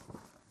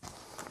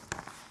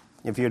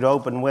If you'd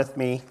open with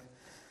me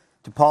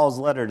to Paul's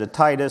letter to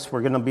Titus,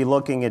 we're going to be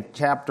looking at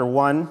chapter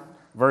 1,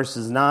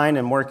 verses 9,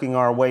 and working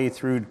our way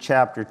through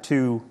chapter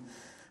 2,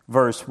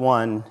 verse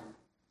 1.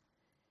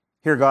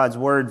 Hear God's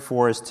word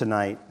for us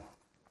tonight.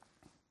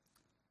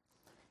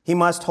 He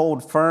must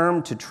hold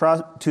firm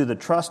to the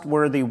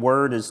trustworthy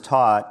word as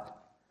taught,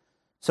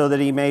 so that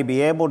he may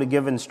be able to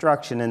give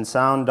instruction in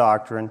sound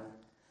doctrine,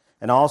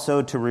 and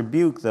also to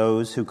rebuke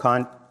those who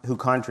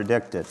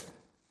contradict it.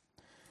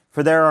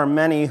 For there are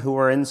many who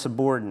are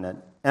insubordinate,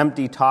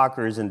 empty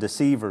talkers and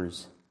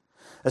deceivers,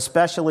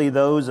 especially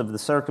those of the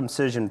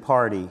circumcision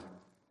party.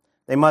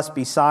 They must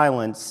be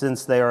silenced,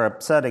 since they are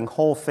upsetting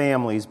whole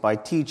families by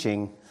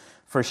teaching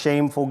for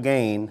shameful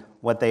gain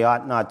what they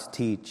ought not to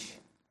teach.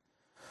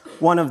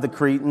 One of the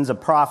Cretans, a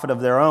prophet of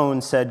their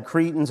own, said,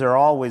 "Cretans are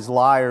always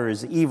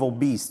liars, evil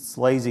beasts,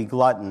 lazy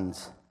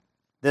gluttons."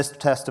 This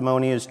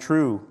testimony is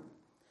true.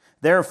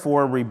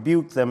 Therefore,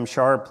 rebuke them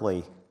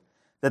sharply,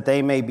 that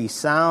they may be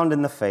sound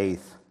in the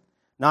faith,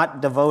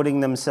 not devoting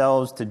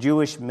themselves to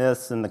Jewish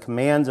myths and the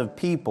commands of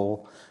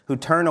people who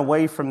turn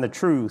away from the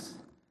truth.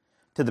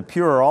 To the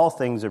pure, all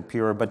things are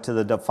pure, but to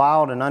the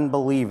defiled and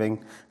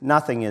unbelieving,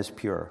 nothing is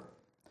pure.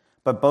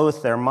 But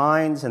both their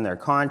minds and their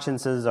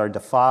consciences are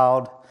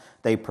defiled.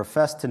 They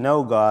profess to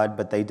know God,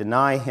 but they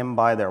deny him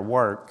by their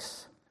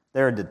works.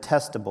 They are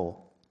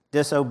detestable,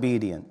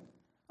 disobedient,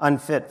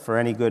 unfit for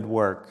any good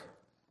work.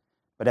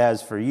 But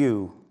as for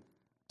you,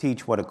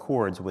 teach what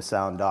accords with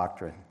sound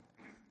doctrine.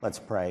 Let's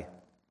pray.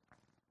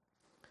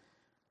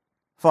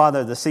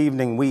 Father, this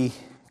evening we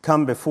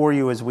come before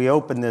you as we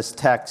open this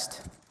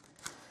text.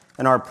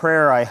 And our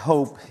prayer, I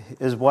hope,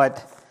 is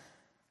what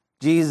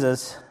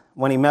Jesus,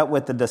 when he met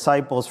with the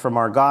disciples from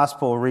our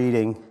gospel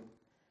reading,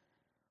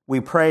 we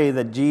pray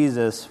that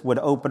Jesus would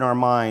open our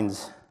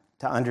minds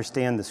to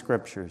understand the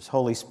Scriptures.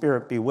 Holy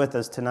Spirit, be with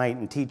us tonight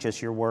and teach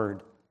us your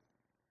word.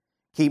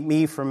 Keep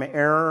me from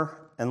error,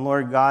 and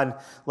Lord God,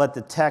 let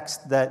the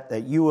text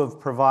that you have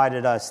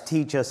provided us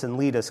teach us and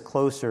lead us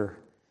closer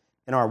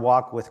in our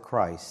walk with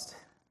Christ.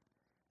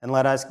 And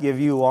let us give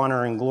you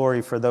honor and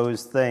glory for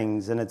those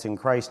things, and it's in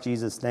Christ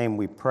Jesus' name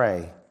we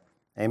pray.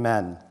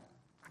 Amen.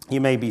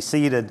 You may be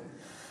seated.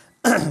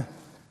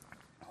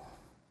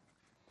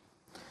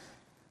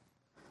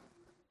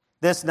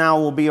 This now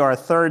will be our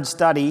third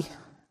study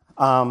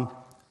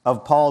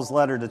of Paul's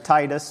letter to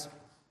Titus.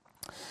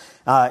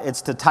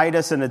 It's to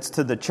Titus and it's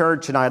to the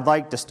church, and I'd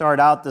like to start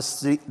out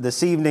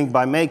this evening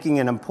by making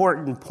an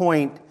important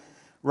point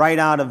right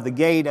out of the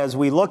gate as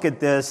we look at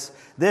this.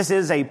 This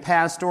is a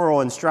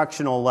pastoral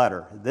instructional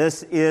letter.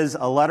 This is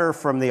a letter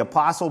from the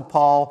Apostle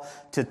Paul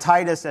to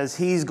Titus as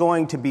he's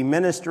going to be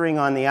ministering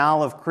on the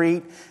Isle of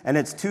Crete, and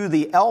it's to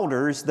the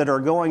elders that are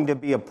going to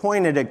be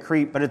appointed at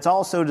Crete, but it's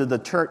also to the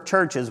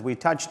churches. We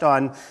touched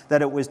on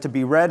that it was to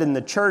be read in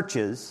the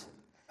churches,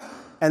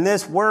 and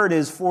this word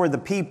is for the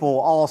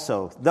people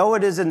also. Though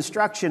it is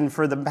instruction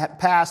for the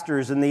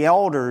pastors and the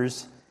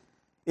elders,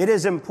 it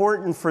is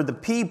important for the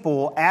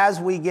people as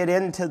we get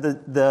into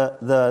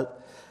the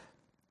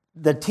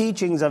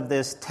teachings of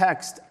this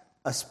text,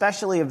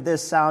 especially of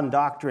this sound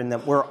doctrine,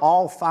 that we're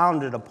all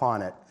founded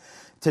upon it.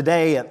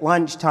 Today at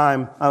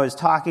lunchtime, I was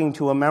talking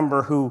to a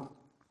member who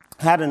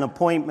had an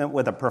appointment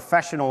with a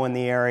professional in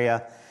the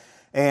area,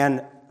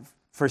 and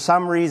for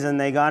some reason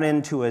they got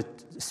into a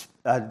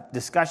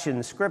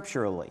discussion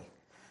scripturally.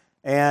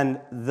 And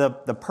the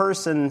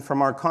person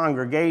from our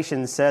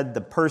congregation said,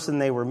 the person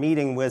they were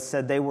meeting with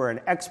said they were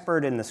an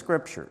expert in the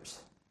scriptures.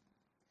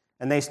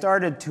 And they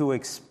started to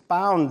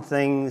expound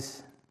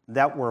things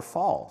that were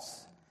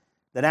false,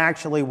 that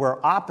actually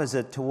were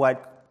opposite to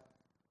what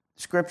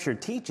Scripture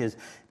teaches,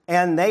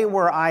 and they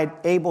were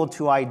able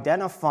to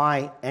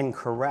identify and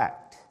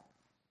correct.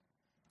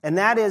 And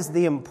that is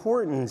the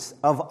importance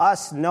of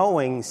us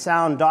knowing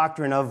sound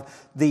doctrine,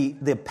 of the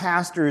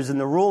pastors and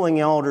the ruling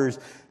elders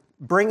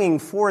bringing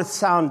forth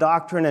sound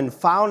doctrine and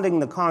founding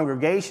the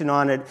congregation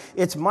on it.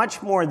 It's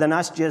much more than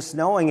us just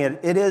knowing it.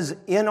 It is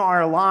in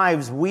our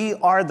lives. We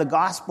are the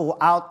gospel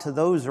out to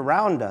those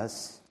around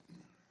us.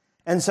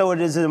 And so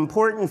it is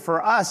important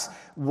for us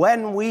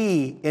when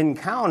we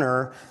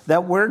encounter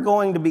that we're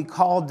going to be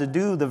called to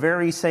do the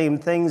very same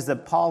things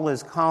that Paul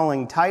is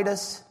calling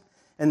Titus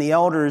and the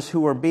elders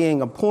who are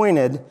being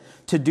appointed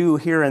to do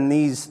here in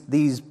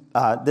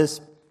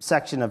this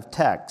section of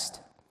text.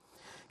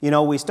 You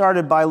know, we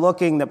started by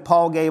looking that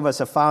Paul gave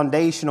us a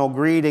foundational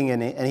greeting,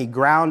 and he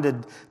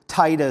grounded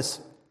Titus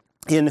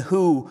in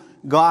who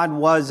God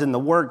was and the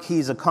work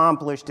he's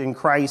accomplished in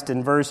Christ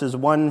in verses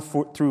 1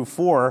 through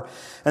 4.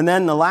 And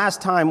then the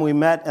last time we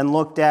met and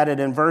looked at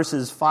it in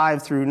verses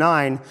 5 through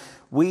 9,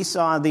 we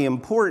saw the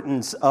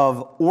importance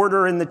of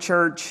order in the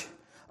church,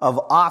 of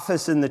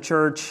office in the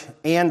church,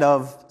 and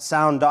of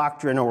sound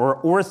doctrine or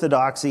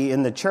orthodoxy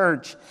in the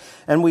church.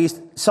 And we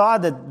saw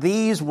that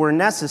these were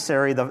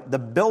necessary, the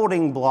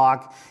building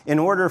block, in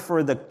order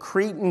for the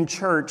Cretan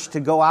church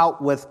to go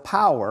out with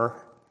power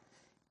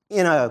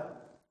in a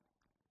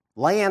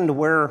land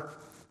where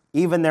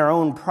even their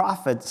own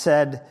prophet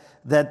said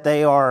that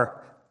they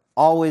are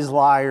always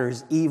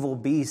liars, evil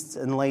beasts,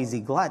 and lazy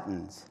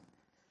gluttons.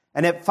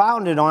 And it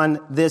founded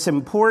on this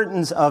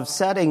importance of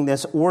setting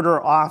this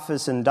order,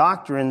 office, and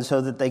doctrine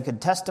so that they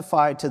could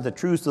testify to the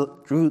truth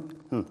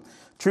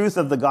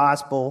of the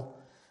gospel,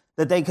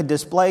 that they could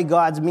display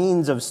God's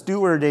means of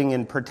stewarding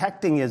and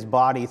protecting his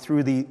body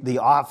through the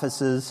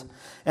offices,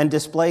 and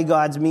display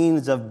God's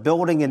means of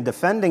building and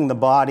defending the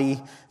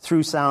body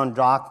through sound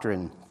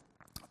doctrine.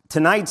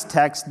 Tonight's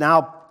text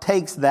now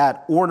takes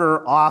that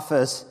order,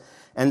 office,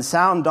 and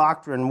sound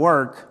doctrine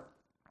work,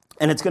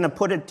 and it's going to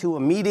put it to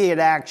immediate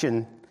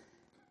action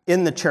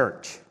in the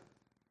church.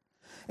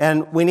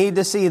 And we need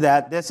to see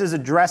that this is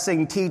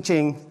addressing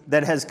teaching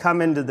that has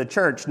come into the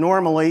church.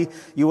 Normally,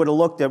 you would have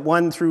looked at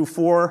 1 through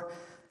 4,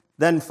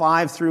 then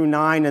 5 through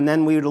 9, and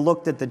then we would have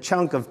looked at the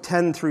chunk of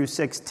 10 through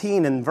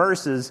 16 in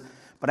verses.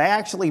 But I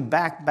actually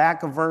backed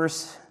back a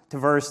verse to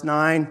verse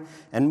 9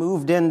 and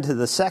moved into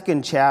the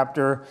second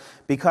chapter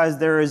because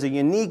there is a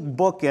unique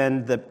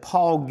bookend that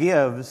Paul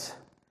gives,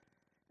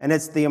 and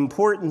it's the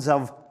importance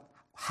of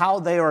how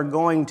they are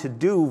going to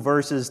do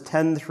verses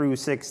 10 through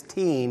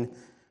 16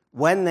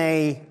 when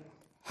they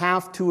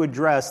have to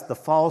address the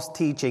false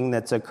teaching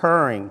that's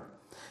occurring.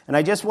 And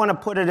I just want to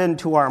put it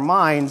into our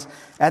minds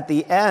at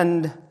the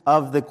end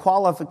of the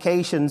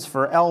qualifications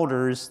for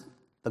elders,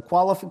 the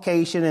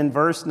qualification in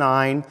verse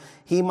 9,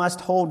 he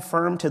must hold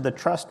firm to the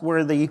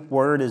trustworthy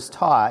word as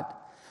taught,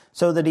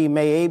 so that he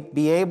may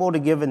be able to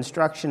give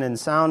instruction in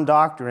sound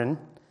doctrine,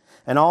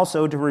 and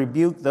also to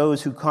rebuke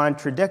those who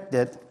contradict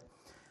it.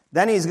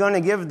 Then he's going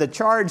to give the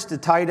charge to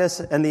Titus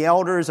and the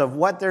elders of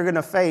what they're going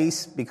to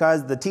face,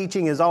 because the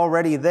teaching is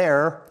already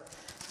there.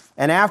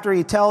 And after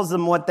he tells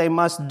them what they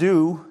must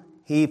do,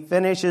 he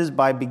finishes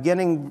by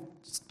beginning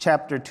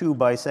chapter 2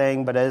 by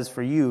saying, "But as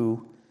for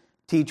you,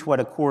 teach what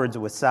accords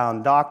with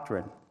sound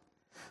doctrine."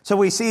 So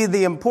we see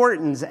the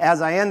importance.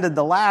 As I ended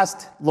the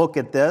last look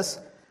at this,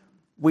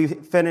 we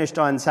finished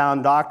on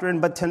sound doctrine,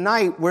 but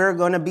tonight we're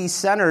going to be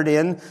centered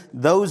in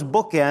those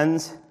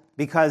bookends,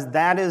 because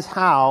that is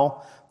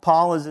how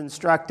Paul is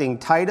instructing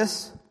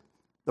Titus,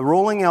 the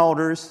ruling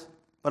elders,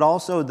 but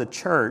also the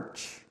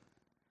church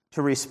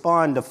to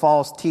respond to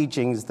false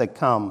teachings that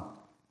come.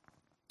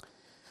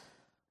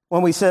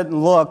 When we sit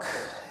and look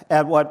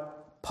at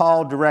what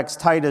Paul directs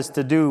Titus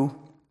to do,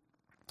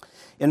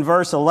 in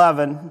verse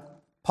 11,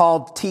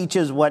 Paul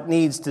teaches what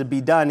needs to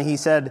be done. He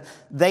said,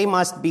 they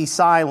must be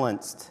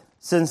silenced,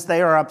 since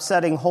they are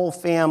upsetting whole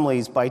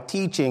families by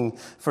teaching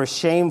for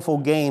shameful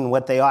gain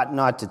what they ought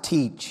not to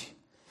teach.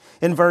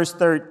 In verse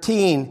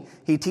 13,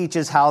 he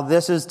teaches how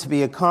this is to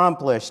be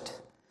accomplished.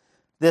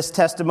 This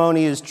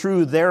testimony is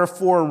true,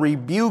 therefore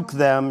rebuke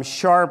them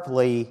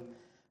sharply,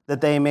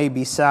 that they may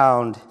be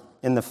sound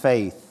in the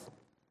faith.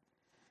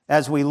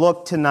 As we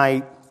look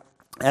tonight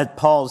at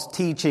Paul's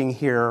teaching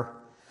here,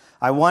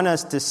 I want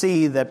us to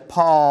see that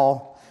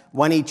Paul,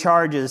 when he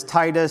charges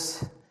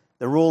Titus,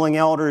 the ruling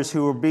elders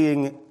who are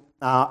being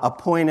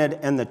appointed,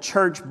 and the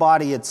church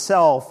body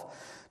itself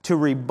to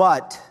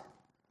rebut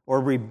or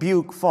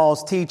rebuke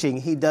false teaching,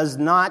 he does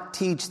not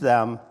teach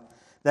them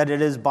that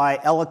it is by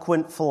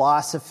eloquent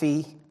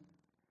philosophy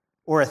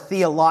or a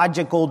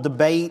theological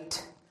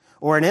debate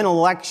or an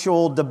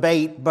intellectual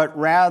debate, but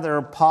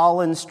rather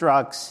Paul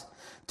instructs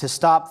to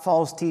stop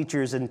false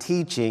teachers and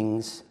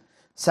teachings,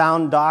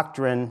 sound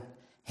doctrine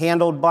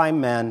handled by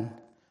men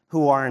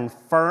who are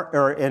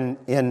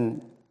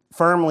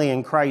firmly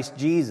in Christ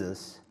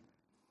Jesus,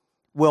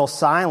 will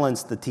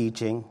silence the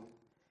teaching,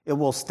 it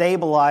will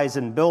stabilize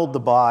and build the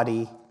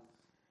body,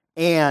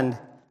 and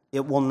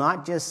it will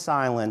not just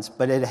silence,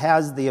 but it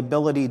has the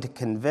ability to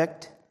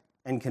convict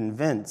and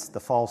convince the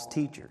false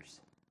teachers.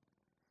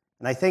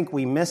 And I think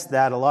we miss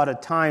that a lot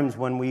of times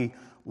when we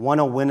want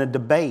to win a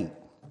debate.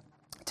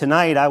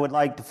 Tonight, I would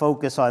like to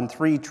focus on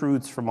 3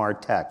 truths from our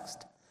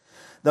text.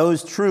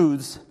 Those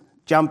truths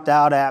jumped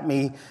out at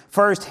me.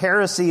 First,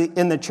 heresy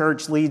in the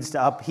church leads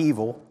to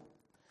upheaval.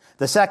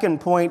 The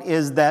second point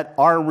is that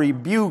our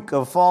rebuke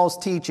of false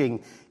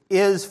teaching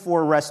is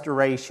for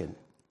restoration.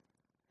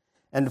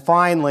 And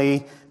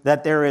finally,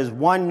 that there is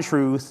one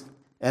truth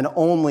and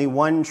only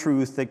one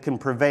truth that can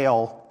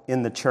prevail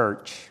in the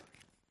church.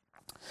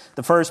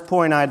 The first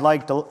point I'd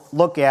like to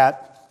look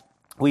at,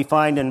 we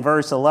find in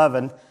verse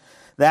 11.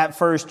 That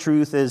first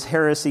truth is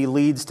heresy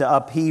leads to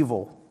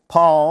upheaval.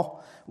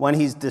 Paul, when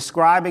he's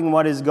describing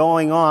what is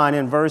going on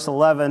in verse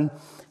 11,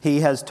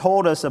 he has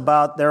told us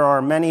about there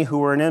are many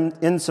who are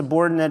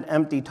insubordinate,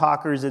 empty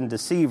talkers, and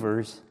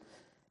deceivers.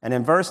 And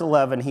in verse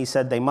 11, he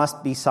said they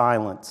must be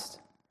silenced,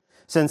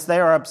 since they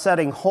are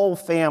upsetting whole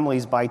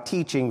families by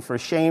teaching for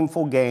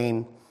shameful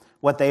gain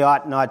what they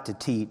ought not to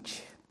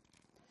teach.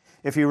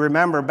 If you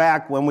remember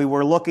back when we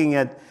were looking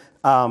at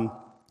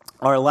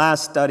our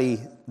last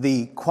study,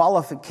 the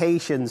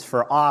qualifications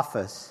for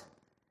office,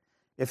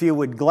 if you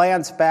would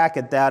glance back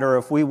at that, or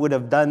if we would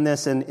have done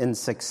this in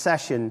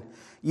succession,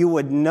 you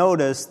would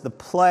notice the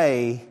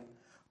play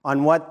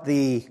on what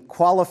the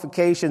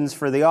qualifications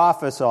for the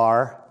office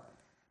are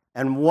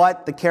and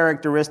what the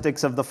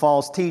characteristics of the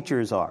false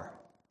teachers are.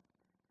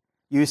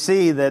 You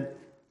see that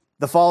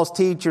The false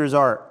teachers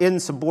are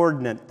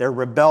insubordinate, they're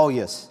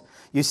rebellious.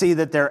 You see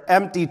that they're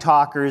empty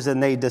talkers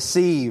and they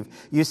deceive.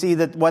 You see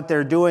that what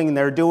they're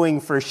doing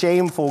for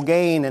shameful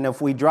gain. And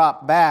if we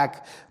drop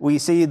back, we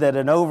see that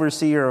an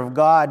overseer of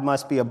God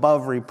must be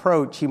above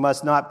reproach. He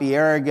must not be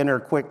arrogant or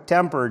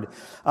quick-tempered.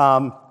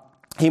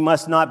 He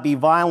must not be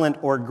violent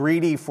or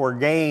greedy for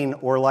gain,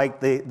 or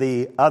like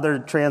the other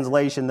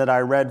translation that I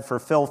read, for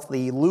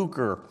filthy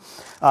lucre.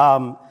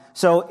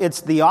 So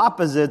it's the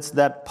opposites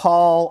that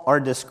Paul are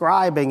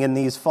describing in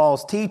these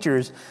false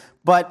teachers.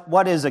 But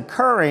what is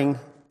occurring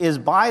is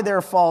by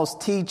their false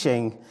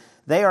teaching,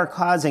 they are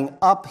causing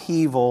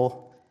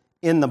upheaval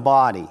in the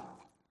body.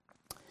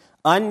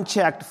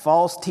 Unchecked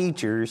false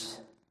teachers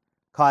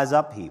cause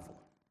upheaval.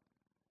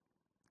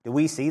 Do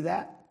we see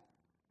that?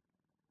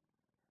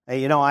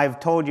 You know,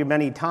 I've told you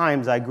many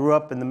times, I grew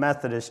up in the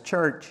Methodist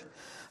Church.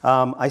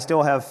 I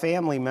still have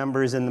family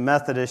members in the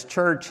Methodist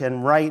Church,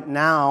 and right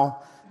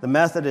now, the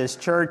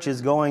Methodist Church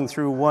is going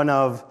through one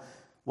of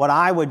what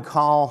I would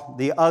call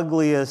the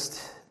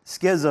ugliest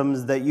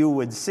schisms that you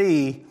would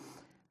see,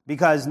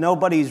 because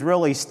nobody's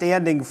really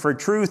standing for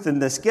truth in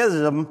the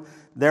schism.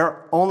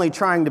 They're only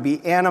trying to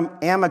be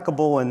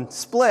amicable and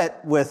split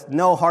with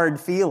no hard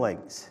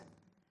feelings.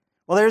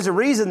 Well, there's a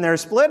reason they're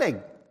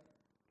splitting.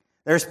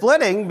 They're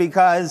splitting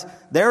because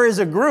there is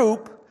a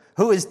group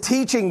who is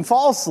teaching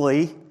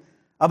falsely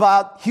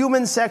about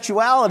human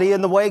sexuality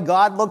and the way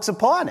God looks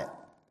upon it.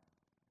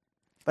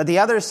 But the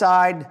other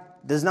side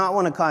does not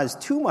want to cause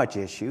too much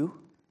issue,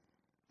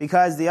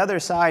 because the other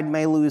side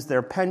may lose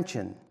their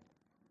pension,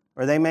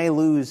 or they may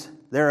lose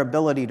their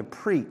ability to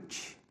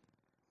preach.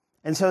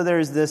 And so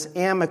there's this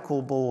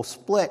amicable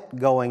split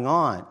going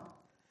on.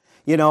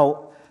 You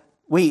know,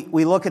 we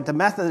look at the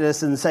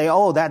Methodists and say,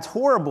 oh, that's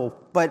horrible,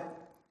 but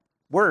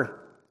we're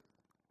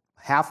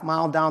half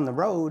mile down the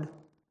road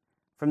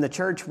from the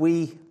church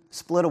we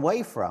split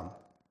away from.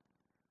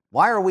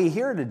 Why are we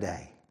here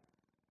today?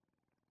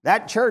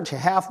 That church a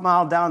half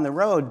mile down the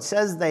road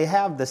says they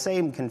have the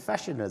same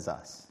confession as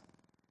us.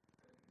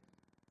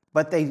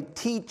 But they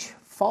teach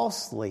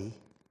falsely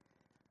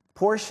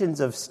portions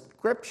of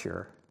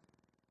Scripture,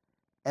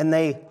 and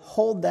they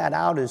hold that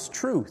out as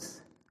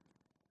truth.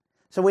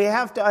 So we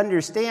have to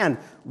understand,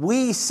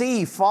 we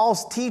see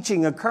false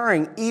teaching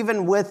occurring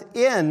even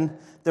within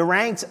the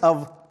ranks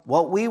of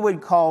what we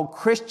would call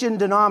Christian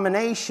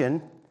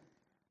denomination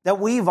that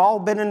we've all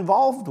been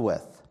involved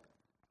with.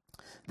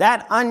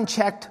 That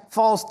unchecked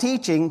false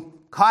teaching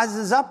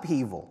causes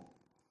upheaval.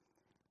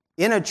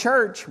 In a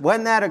church,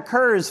 when that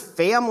occurs,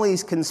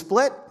 families can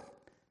split,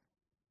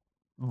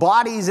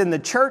 bodies in the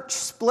church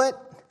split,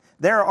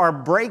 there are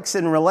breaks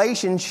in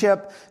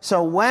relationship.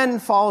 So when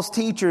false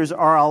teachers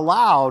are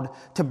allowed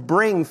to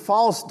bring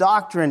false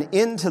doctrine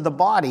into the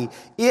body,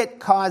 it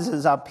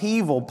causes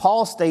upheaval.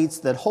 Paul states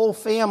that whole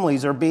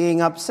families are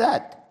being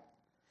upset.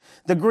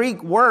 The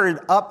Greek word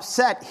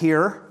upset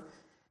here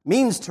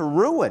means to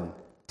ruin,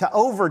 to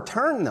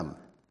overturn them.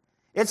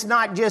 It's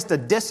not just a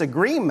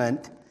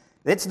disagreement.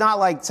 It's not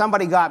like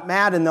somebody got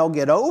mad and they'll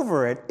get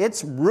over it.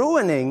 It's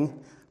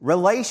ruining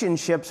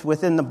relationships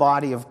within the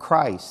body of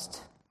Christ.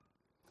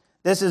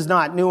 This is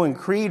not new in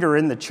creed or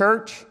in the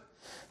church.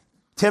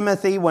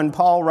 Timothy, when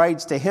Paul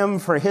writes to him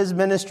for his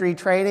ministry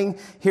training,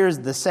 here's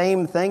the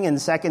same thing in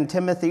 2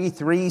 Timothy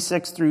 3,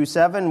 6 through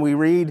 7. We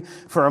read,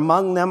 "For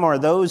among them are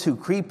those who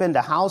creep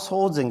into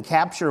households and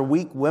capture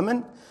weak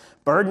women,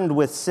 burdened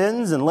with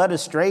sins and led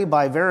astray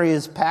by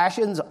various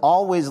passions,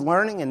 always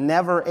learning and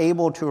never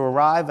able to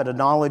arrive at a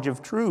knowledge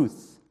of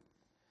truth."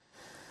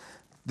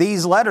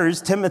 These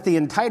letters, Timothy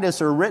and Titus,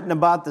 are written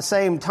about the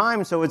same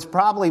time, so it's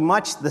probably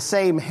much the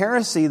same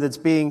heresy that's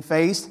being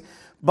faced.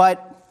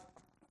 But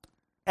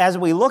as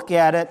we look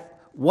at it,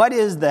 what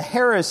is the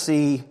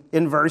heresy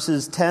in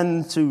verses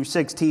 10 to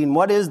 16?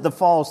 What is the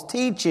false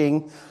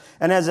teaching?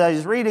 And as I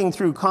was reading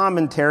through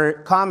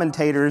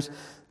commentators,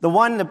 the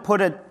one that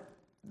put it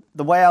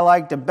the way I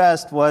liked it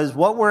best was,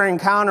 what we're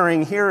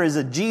encountering here is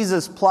a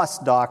Jesus plus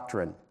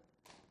doctrine.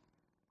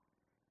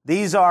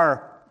 These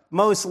are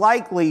most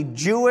likely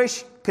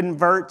Jewish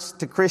converts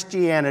to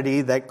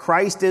Christianity, that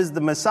Christ is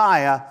the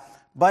Messiah,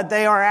 but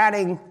they are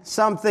adding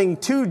something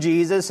to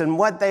Jesus, and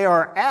what they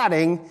are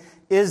adding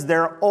is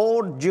their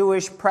old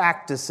Jewish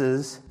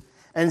practices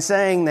and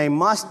saying they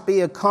must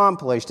be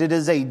accomplished. It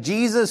is a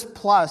Jesus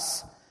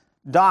plus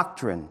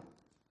doctrine.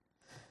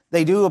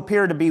 They do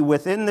appear to be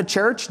within the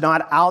church,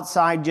 not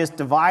outside, just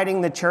dividing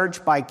the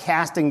church by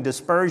casting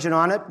dispersion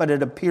on it, but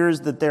it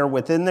appears that they're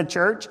within the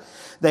church.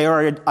 They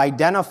are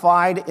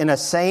identified in a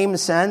same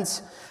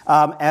sense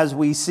as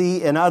we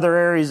see in other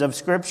areas of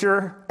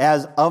Scripture,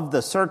 as of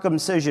the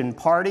circumcision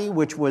party,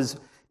 which was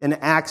in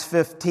Acts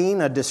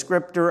 15, a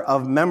descriptor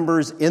of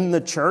members in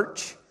the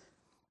church.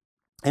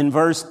 In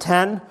verse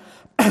 10,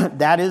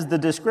 that is the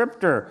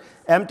descriptor.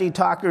 Empty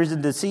talkers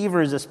and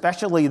deceivers,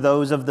 especially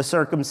those of the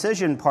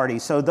circumcision party.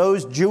 So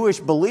those Jewish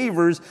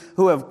believers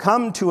who have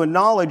come to a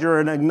knowledge or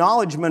an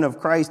acknowledgement of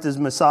Christ as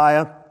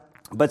Messiah,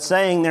 but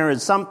saying there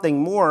is something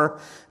more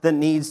that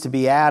needs to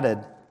be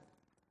added.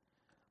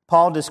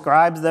 Paul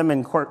describes them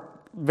in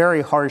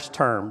very harsh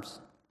terms.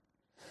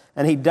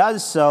 And he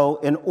does so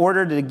in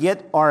order to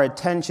get our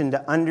attention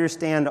to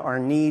understand our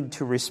need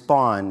to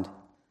respond.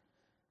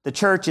 The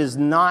church is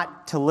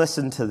not to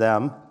listen to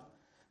them.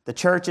 The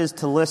church is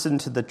to listen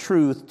to the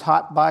truth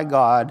taught by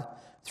God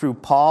through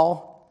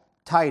Paul,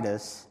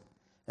 Titus,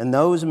 and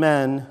those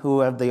men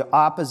who have the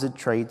opposite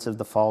traits of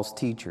the false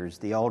teachers,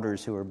 the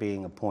elders who are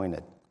being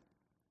appointed.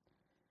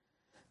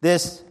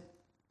 This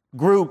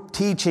group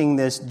teaching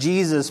this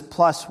Jesus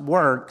plus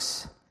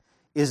works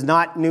is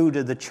not new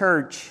to the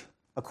church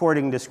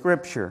according to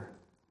Scripture.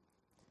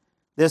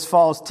 This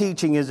false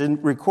teaching is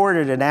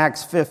recorded in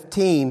Acts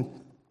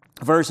 15,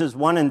 verses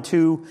 1 and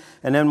 2,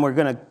 and then we're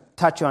going to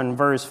touch on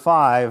verse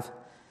 5.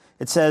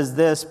 It says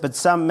this, "But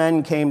some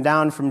men came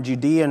down from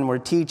Judea and were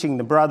teaching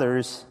the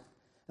brothers,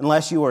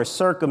 unless you are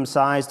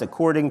circumcised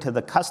according to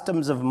the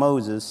customs of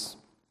Moses,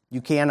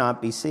 you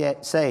cannot be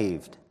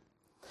saved.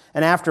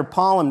 And after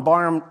Paul and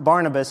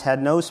Barnabas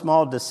had no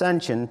small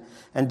dissension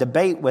and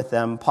debate with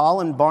them,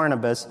 Paul and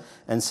Barnabas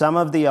and some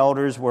of the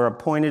elders were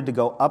appointed to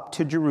go up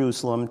to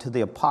Jerusalem to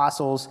the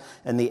apostles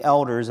and the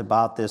elders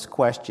about this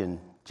question."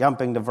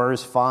 Jumping to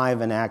verse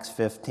 5 in Acts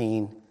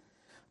 15.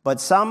 "But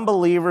some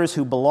believers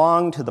who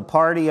belonged to the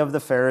party of the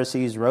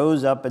Pharisees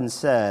rose up and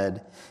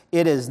said,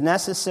 'It is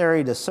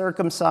necessary to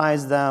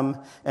circumcise them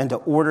and to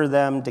order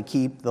them to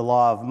keep the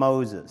law of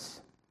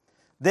Moses.'"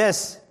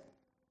 This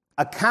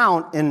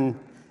account in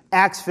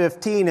Acts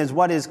 15 is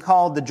what is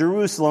called the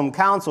Jerusalem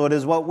Council. It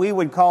is what we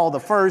would call the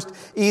first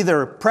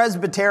either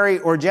presbytery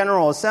or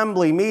general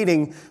assembly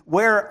meeting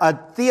where a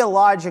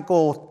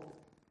theological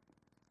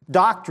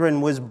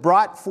doctrine was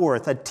brought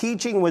forth, a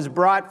teaching was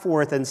brought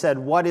forth and said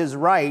what is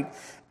right.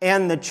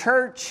 And the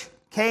church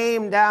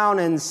came down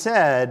and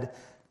said,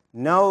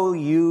 "No,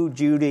 you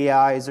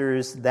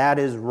Judaizers, that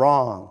is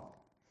wrong.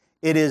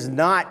 It is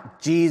not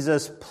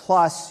Jesus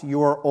plus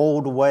your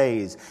old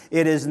ways.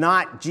 It is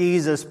not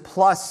Jesus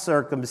plus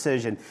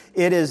circumcision.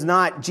 It is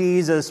not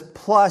Jesus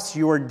plus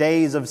your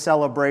days of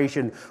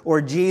celebration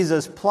or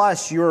Jesus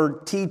plus your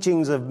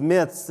teachings of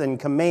myths and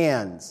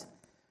commands.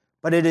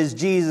 But it is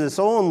Jesus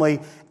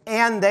only,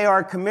 and they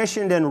are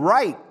commissioned and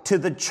write to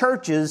the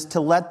churches to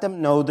let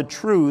them know the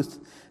truth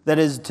that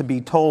is to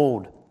be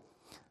told."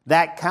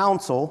 That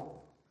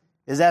council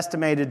is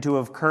estimated to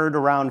have occurred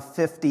around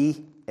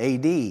 50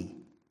 AD.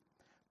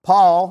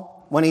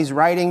 Paul, when he's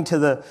writing to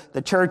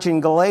the church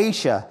in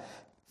Galatia,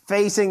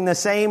 facing the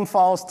same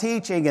false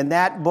teaching, and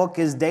that book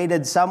is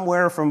dated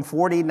somewhere from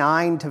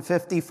 49 to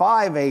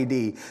 55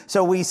 AD.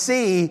 So we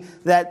see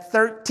that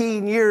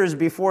 13 years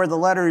before the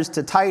letters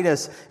to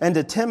Titus and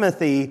to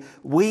Timothy,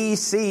 we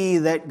see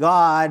that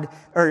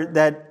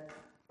that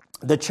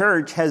the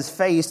church has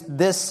faced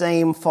this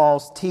same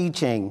false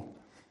teaching.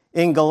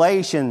 In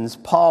Galatians,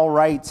 Paul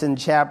writes in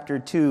chapter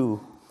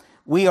 2,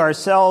 "We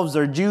ourselves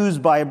are Jews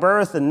by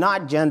birth and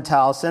not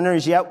Gentile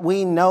sinners, yet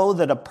we know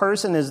that a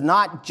person is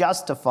not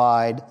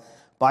justified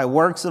by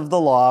works of the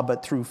law,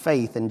 but through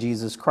faith in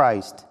Jesus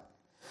Christ.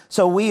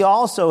 So we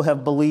also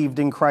have believed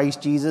in Christ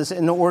Jesus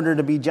in order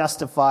to be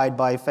justified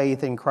by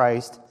faith in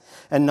Christ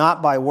and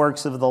not by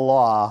works of the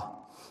law,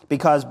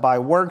 because by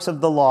works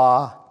of the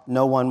law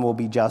no one will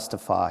be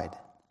justified."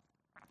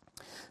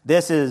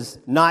 This is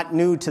not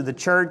new to the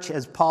church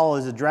as Paul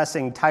is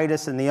addressing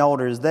Titus and the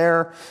elders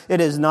there.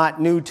 It is not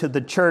new to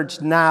the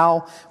church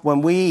now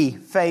when we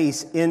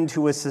face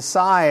into a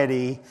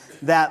society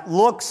that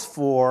looks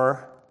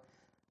for,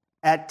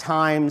 at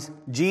times,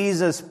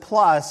 Jesus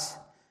plus,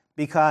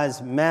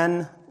 because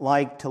men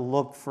like to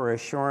look for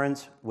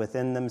assurance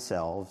within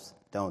themselves,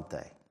 don't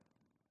they?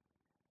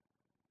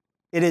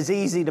 It is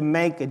easy to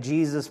make a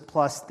Jesus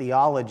plus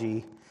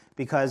theology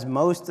because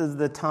most of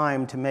the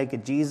time to make a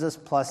Jesus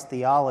plus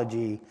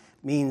theology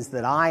means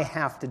that I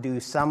have to do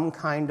some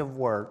kind of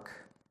work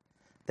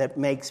that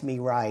makes me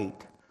right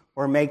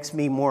or makes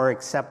me more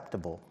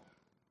acceptable.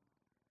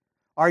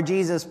 Our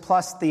Jesus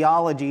plus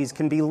theologies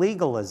can be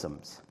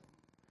legalisms.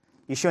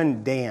 You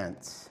shouldn't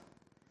dance.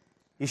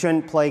 You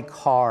shouldn't play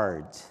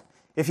cards.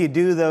 If you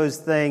do those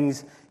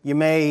things, you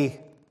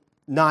may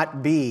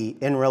not be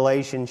in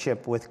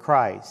relationship with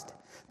Christ.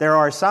 There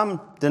are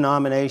some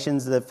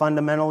denominations that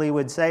fundamentally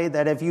would say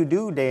that if you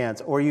do dance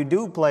or you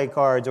do play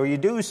cards or you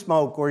do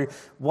smoke or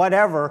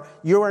whatever,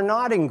 you are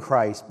not in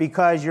Christ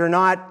because you're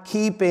not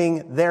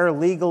keeping their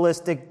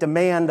legalistic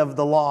demand of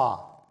the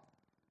law.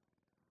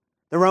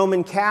 The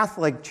Roman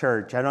Catholic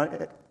Church,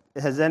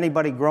 has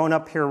anybody grown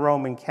up here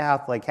Roman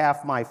Catholic?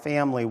 Half my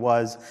family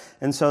was,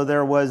 and so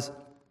there was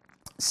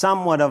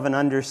somewhat of an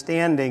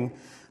understanding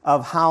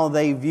of how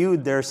they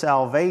viewed their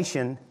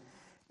salvation.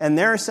 And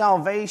their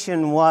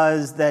salvation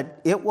was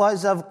that it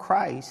was of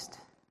Christ,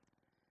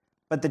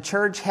 but the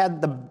church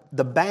had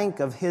the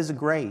bank of His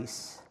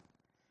grace.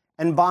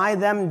 And by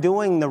them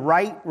doing the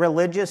right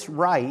religious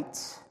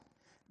rites,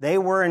 they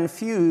were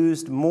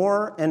infused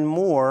more and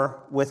more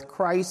with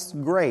Christ's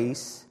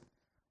grace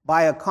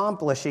by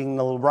accomplishing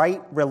the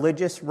right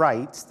religious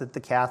rites that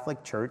the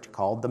Catholic Church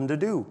called them to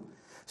do.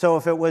 So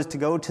if it was to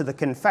go to the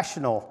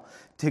confessional,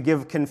 to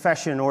give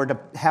confession, or to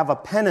have a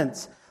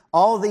penance,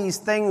 All these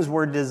things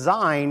were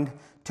designed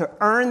to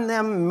earn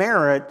them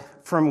merit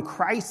from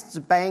Christ's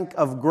bank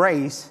of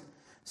grace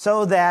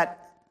so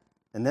that,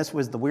 and this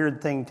was the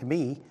weird thing to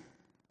me,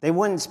 they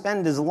wouldn't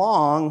spend as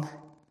long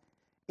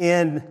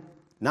in,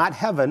 not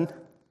heaven,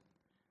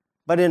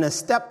 but in a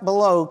step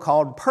below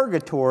called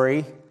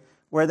purgatory,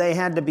 where they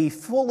had to be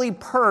fully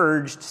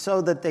purged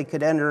so that they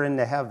could enter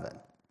into heaven.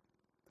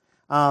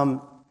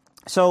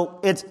 So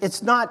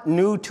it's not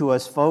new to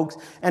us, folks,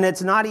 and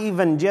it's not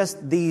even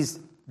just these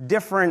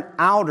different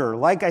outer.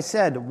 Like I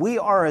said, we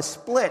are a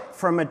split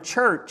from a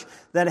church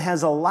that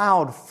has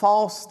allowed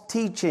false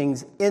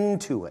teachings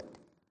into it.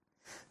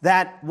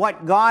 That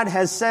what God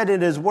has said in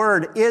His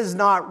Word is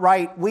not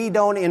right. We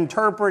don't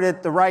interpret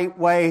it the right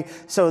way.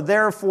 So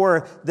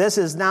therefore, this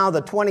is now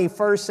the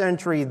 21st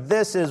century.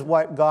 This is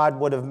what God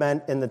would have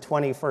meant in the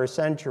 21st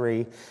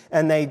century.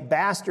 And they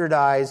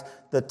bastardize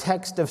the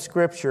text of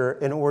Scripture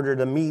in order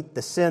to meet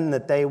the sin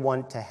that they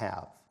want to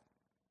have.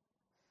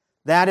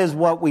 That is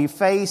what we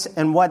face,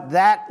 and what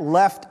that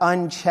left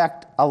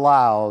unchecked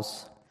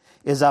allows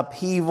is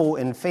upheaval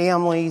in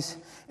families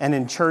and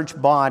in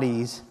church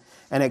bodies,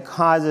 and it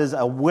causes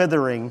a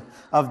withering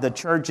of the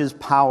church's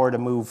power to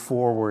move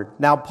forward.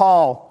 Now,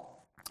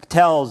 Paul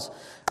tells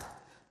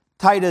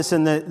Titus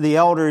and the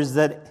elders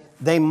that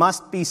they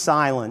must be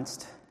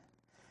silenced,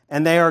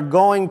 and they are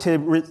going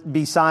to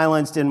be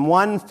silenced in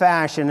one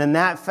fashion, and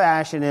that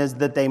fashion is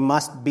that they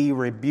must be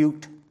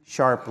rebuked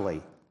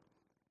sharply.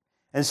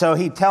 And so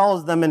he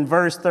tells them in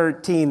verse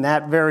 13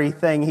 that very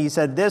thing. He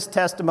said, "This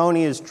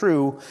testimony is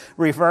true,"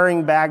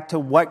 referring back to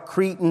what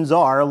Cretans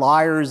are,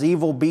 liars,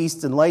 evil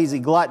beasts, and lazy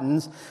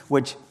gluttons,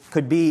 which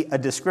could be a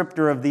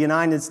descriptor of the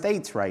United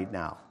States right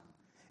now.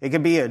 It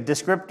could be a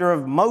descriptor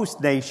of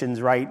most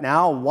nations right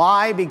now.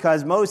 Why?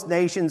 Because most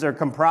nations are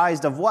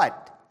comprised of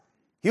what?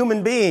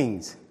 Human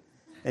beings.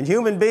 And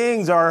human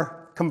beings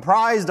are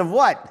comprised of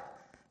what?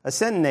 A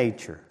sin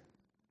nature.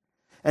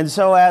 And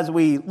so as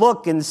we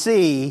look and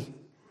see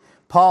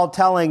Paul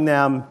telling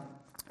them,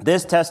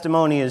 this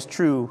testimony is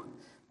true,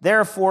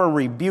 therefore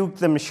rebuke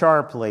them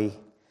sharply.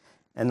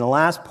 And the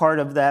last part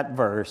of that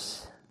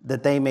verse,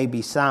 that they may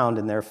be sound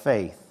in their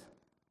faith.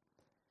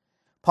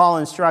 Paul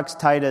instructs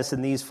Titus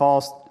in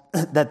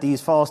that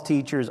these false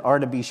teachers are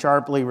to be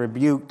sharply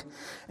rebuked.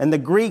 And the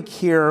Greek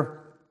here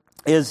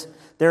is,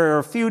 there are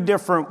a few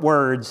different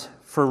words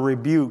for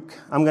rebuke.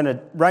 I'm going to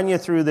run you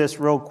through this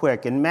real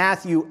quick. In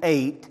Matthew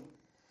 8,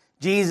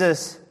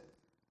 Jesus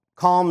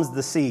calms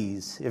the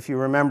seas, if you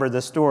remember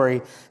the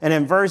story. And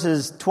in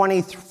verses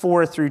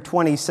 24 through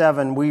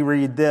 27, we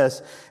read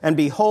this, "And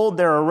behold,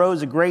 there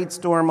arose a great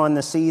storm on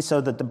the sea,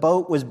 so that the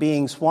boat was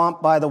being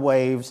swamped by the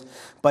waves,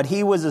 but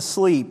he was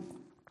asleep.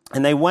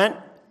 And they went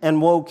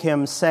and woke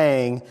him,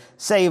 saying,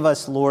 'Save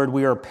us, Lord,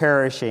 we are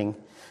perishing.'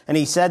 And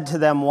he said to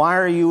them, 'Why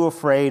are you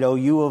afraid, O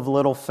you of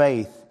little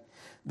faith?'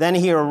 Then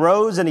he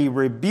arose and he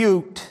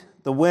rebuked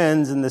the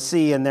winds and the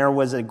sea, and there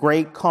was a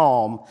great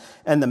calm.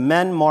 And the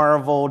men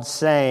marveled,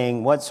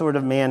 saying, 'What sort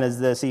of man is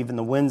this? Even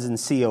the winds and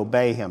sea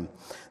obey him.'"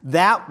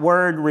 That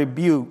word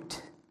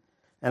rebuked,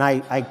 and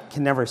I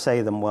can never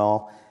say them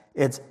well,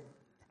 it's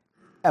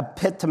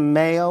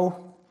epitomeo,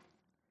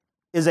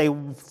 is a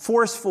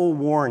forceful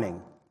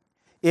warning.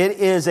 It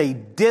is a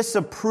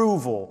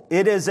disapproval.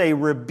 It is a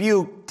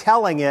rebuke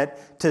telling it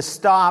to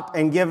stop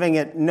and giving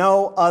it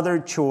no other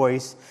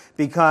choice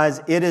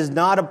because it is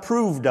not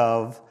approved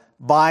of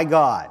by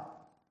God.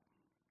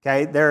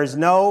 Okay, there is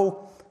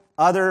no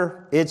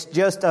other, it's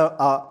just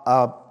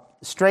a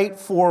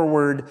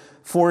straightforward,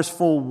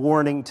 forceful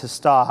warning to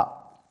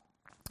stop.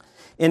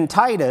 In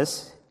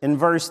Titus, in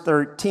verse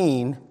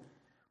 13,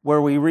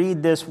 where we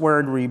read this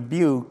word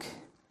rebuke,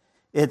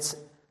 it's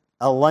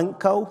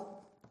elenko,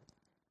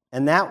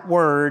 and that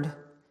word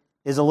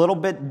is a little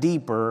bit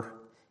deeper.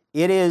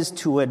 It is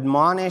to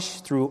admonish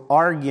through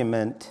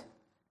argument,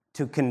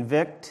 to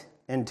convict,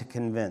 and to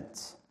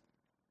convince.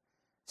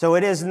 So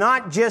it is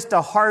not just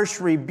a harsh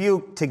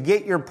rebuke to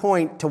get your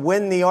point, to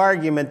win the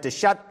argument, to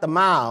shut the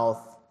mouth,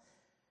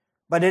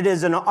 but it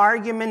is an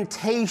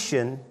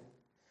argumentation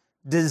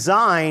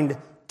designed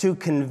to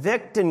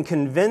convict and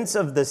convince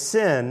of the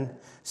sin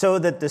so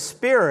that the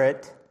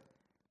Spirit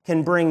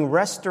can bring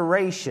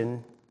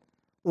restoration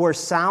or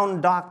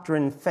sound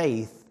doctrine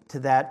faith to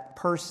that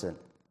person.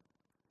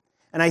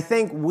 And I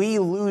think we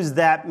lose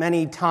that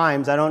many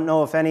times. I don't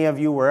know if any of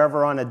you were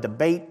ever on a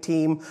debate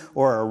team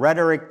or a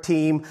rhetoric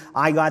team.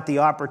 I got the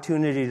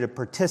opportunity to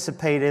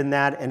participate in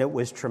that, and it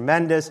was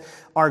tremendous.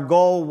 Our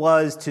goal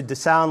was to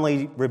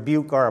soundly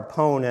rebuke our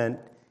opponent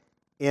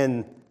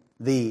in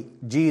the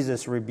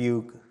Jesus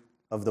rebuke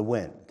of the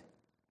wind.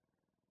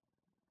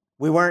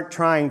 We weren't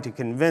trying to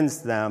convince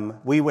them.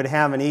 We would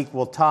have an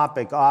equal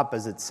topic,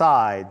 opposite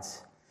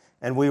sides,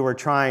 and we were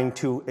trying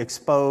to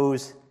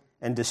expose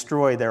and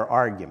destroy their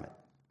argument.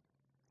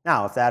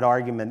 Now, if that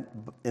argument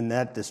in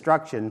that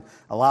destruction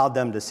allowed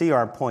them to see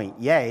our point,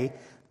 yay.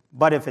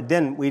 But if it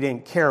didn't, we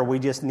didn't care. We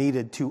just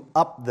needed to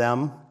up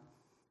them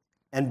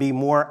and be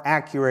more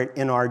accurate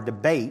in our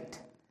debate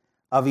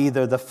of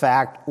either the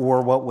fact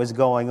or what was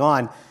going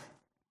on.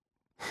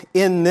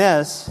 in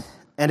this,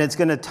 and it's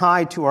going to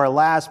tie to our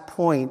last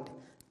point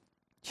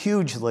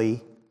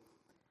hugely,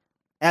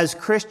 as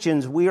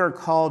Christians, we are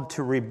called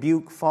to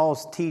rebuke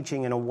false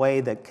teaching in a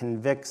way that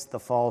convicts the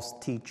false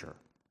teacher,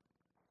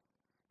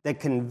 that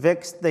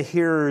convicts the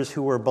hearers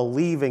who are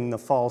believing the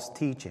false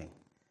teaching.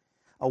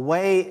 A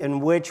way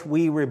in which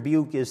we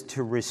rebuke is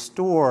to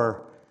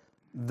restore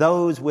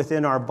those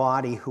within our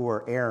body who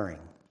are erring.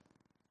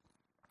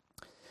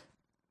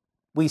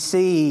 We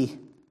see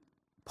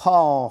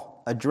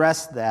Paul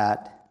address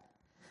that.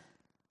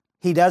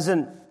 He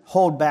doesn't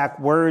hold back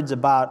words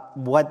about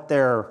what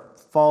their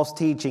false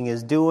teaching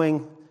is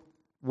doing,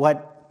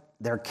 what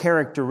their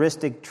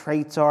characteristic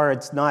traits are.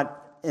 It's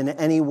not in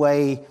any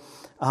way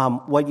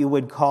what you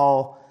would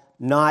call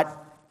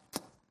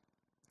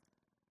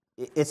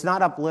it's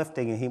not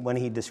uplifting when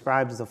he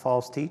describes the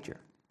false teacher.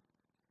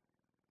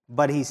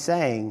 But he's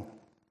saying,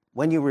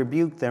 when you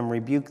rebuke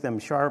them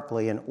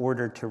sharply in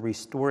order to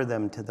restore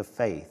them to the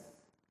faith.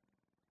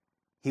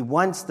 He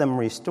wants them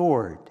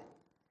restored.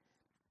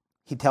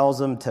 He tells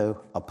them to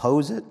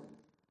oppose it,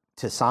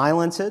 to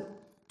silence it,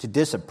 to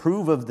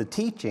disapprove of the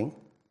teaching,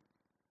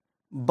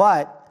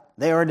 but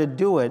they are to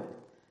do it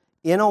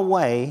in a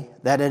way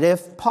that,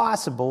 if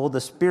possible,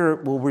 the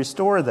Spirit will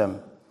restore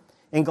them.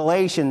 In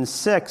Galatians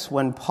 6,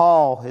 when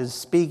Paul is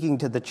speaking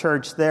to the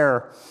church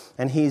there,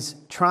 and he's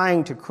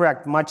trying to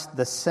correct much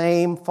the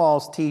same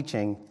false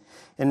teaching,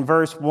 in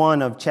verse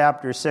 1 of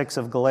chapter 6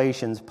 of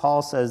Galatians,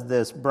 Paul says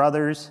this,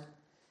 "Brothers,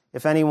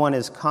 if anyone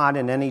is caught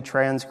in any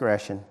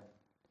transgression,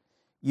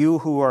 you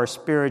who are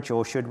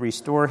spiritual should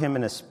restore him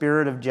in a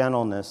spirit of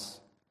gentleness.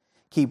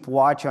 Keep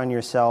watch on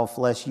yourself,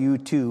 lest you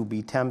too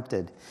be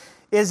tempted."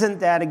 Isn't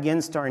that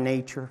against our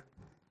nature?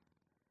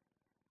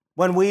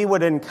 When we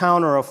would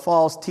encounter a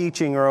false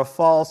teaching or a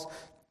false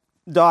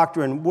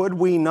doctrine, would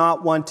we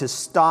not want to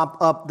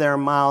stop up their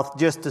mouth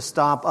just to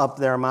stop up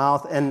their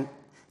mouth? And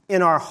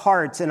in our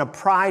hearts, in a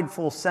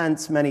prideful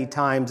sense, many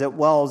times it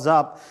wells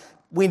up.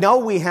 We know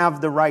we have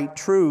the right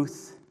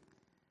truth,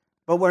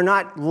 but we're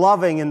not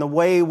loving in the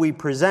way we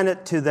present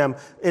it to them.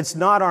 It's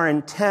not our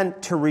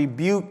intent to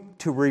rebuke,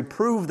 to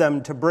reprove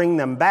them, to bring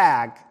them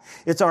back.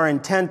 It's our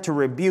intent to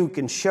rebuke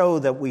and show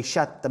that we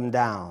shut them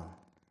down.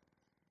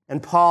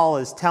 And Paul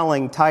is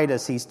telling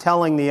Titus, he's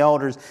telling the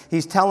elders,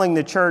 he's telling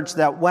the church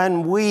that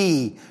when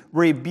we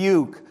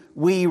rebuke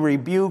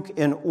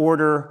in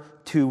order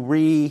to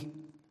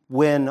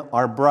re-win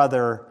our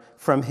brother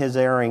from his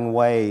erring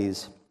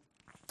ways.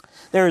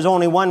 There is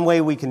only one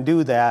way we can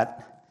do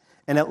that,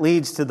 and it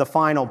leads to the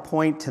final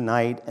point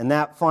tonight, and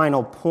that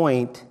final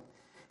point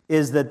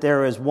is that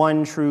there is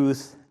one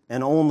truth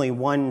and only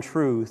one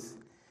truth,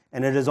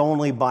 and it is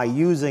only by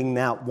using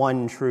that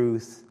one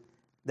truth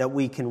that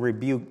we can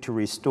rebuke to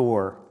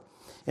restore.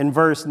 In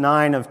verse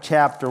 9 of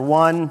chapter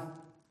 1,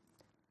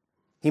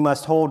 he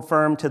must hold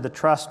firm to the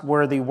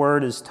trustworthy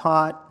word as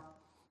taught,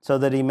 so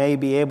that he may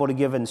be able to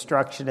give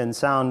instruction in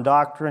sound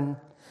doctrine,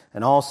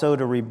 and also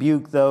to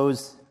rebuke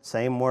those,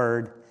 same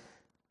word,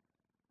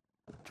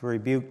 to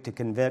rebuke, to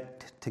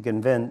convict, to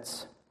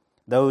convince,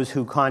 those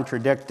who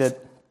contradict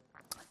it.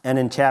 And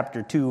in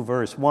chapter 2,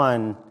 verse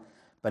 1,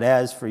 "But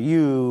as for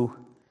you,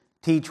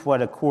 teach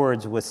what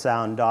accords with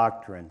sound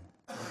doctrine."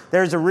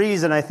 There's a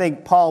reason I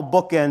think Paul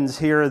bookends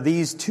here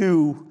these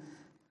two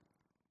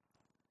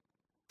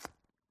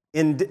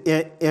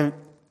in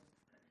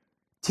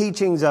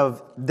teachings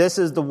of this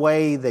is the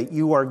way that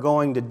you are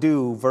going to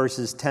do,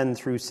 verses 10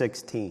 through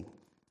 16.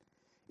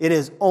 It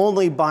is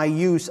only by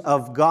use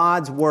of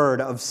God's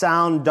word, of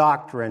sound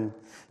doctrine,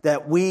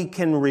 that we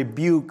can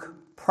rebuke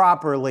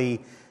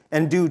properly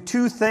and do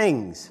two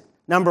things.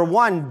 Number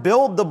one,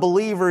 build the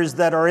believers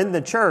that are in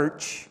the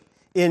church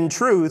in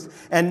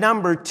truth. And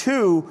number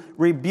two,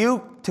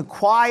 rebuke to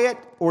quiet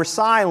or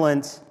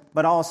silence,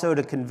 but also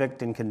to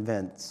convict and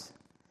convince.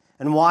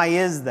 And why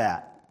is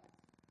that?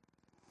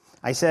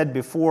 I said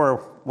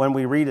before, when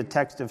we read a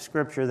text of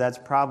Scripture, that's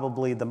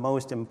probably the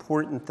most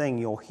important thing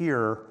you'll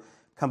hear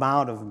come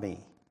out of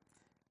me.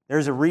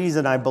 There's a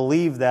reason I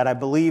believe that. I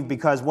believe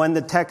because when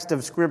the text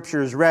of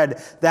Scripture is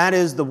read, that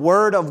is the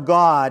Word of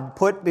God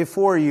put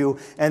before you,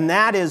 and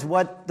that is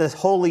what the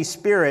Holy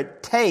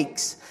Spirit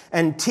takes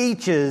and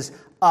teaches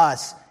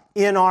us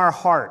in our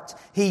hearts.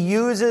 He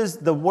uses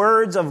the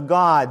words of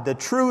God, the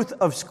truth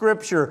of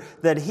Scripture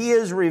that He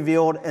has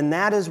revealed, and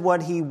that is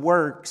what He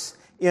works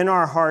in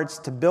our hearts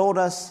to build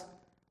us,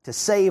 to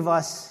save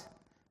us,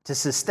 to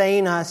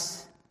sustain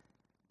us,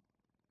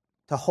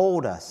 to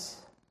hold us.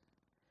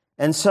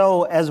 And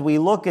so as we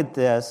look at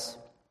this,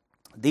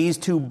 these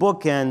two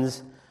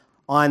bookends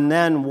on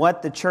then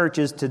what the church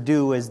is to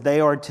do is they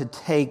are to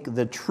take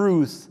the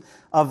truth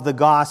of the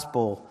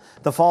gospel.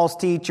 The false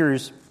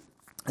teachers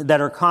that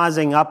are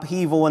causing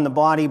upheaval in the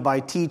body by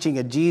teaching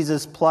a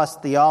Jesus plus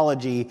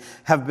theology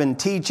have been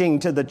teaching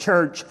to the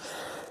church,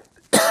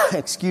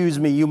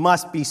 you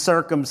must be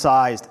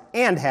circumcised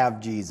and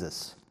have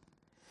Jesus.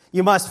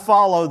 You must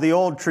follow the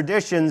old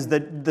traditions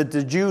that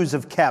the Jews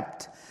have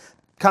kept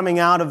coming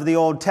out of the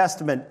Old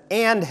Testament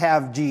and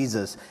have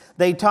Jesus.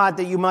 They taught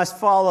that you must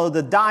follow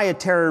the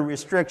dietary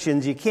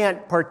restrictions. You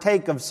can't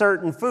partake of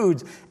certain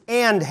foods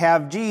and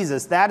have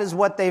Jesus. That is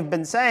what they've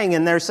been saying.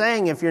 And they're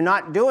saying if you're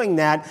not doing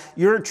that,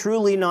 you're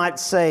truly not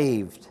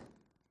saved.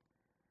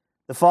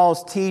 The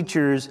false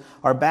teachers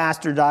are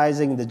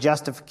bastardizing the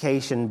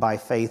justification by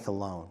faith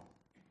alone.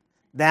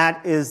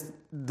 That is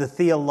the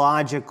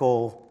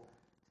theological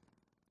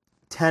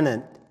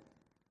tenet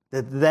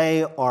that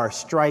they are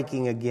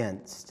striking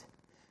against.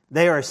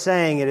 They are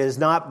saying it is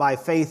not by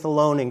faith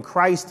alone in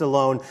Christ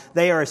alone.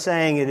 They are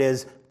saying it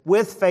is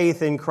with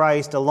faith in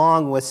Christ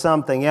along with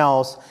something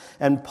else.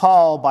 And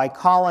Paul, by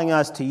calling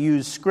us to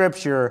use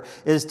Scripture,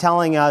 is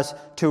telling us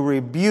to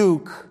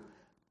rebuke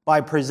by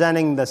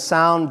presenting the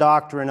sound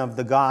doctrine of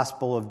the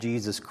gospel of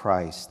Jesus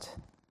Christ.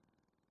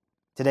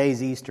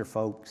 Today's Easter,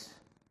 folks.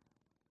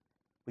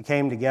 We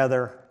came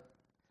together.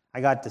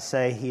 I got to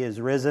say, He is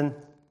risen.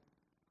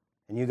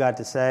 And you got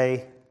to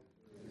say,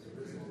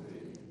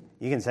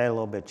 you can say it a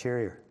little bit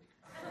cheerier.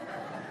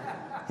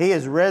 He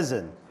is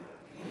risen.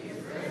 He is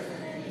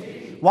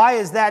risen. Why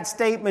is that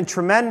statement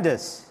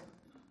tremendous?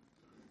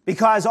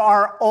 Because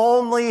our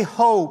only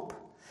hope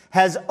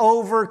has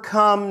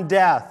overcome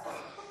death.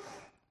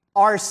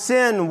 Our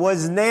sin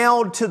was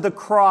nailed to the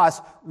cross.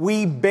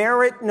 We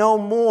bear it no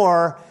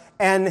more,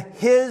 and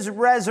His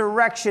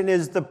resurrection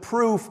is the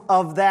proof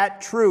of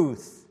that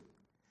truth.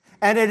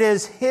 And it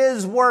is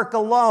His work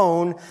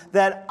alone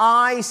that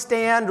I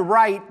stand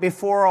right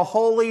before a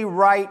holy,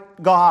 right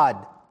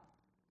God.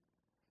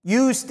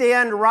 You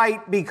stand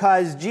right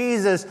because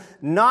Jesus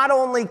not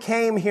only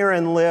came here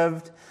and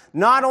lived,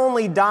 not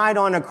only died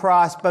on a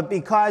cross, but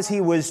because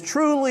He was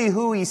truly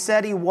who He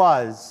said He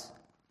was.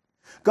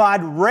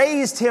 God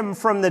raised Him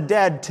from the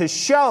dead to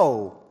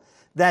show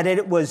that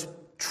it was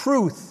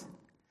truth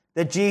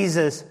that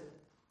Jesus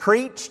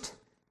preached,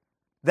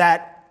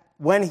 that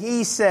when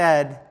He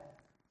said,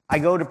 I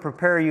go to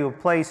prepare you a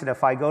place, and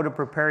if I go to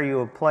prepare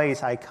you a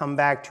place, I come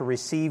back to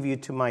receive you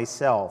to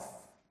myself.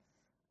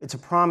 It's a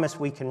promise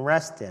we can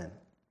rest in.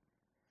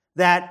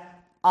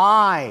 That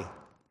I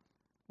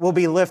will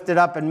be lifted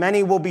up, and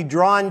many will be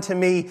drawn to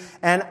me,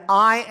 and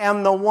I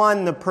am the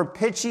one, the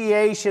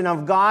propitiation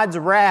of God's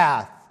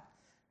wrath.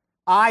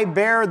 I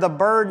bear the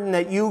burden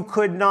that you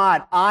could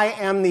not. I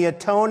am the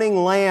atoning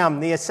lamb,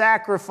 the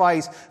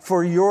sacrifice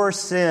for your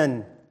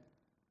sin.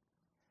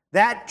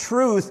 That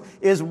truth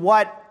is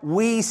what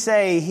we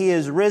say He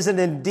is risen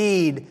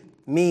indeed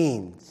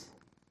means.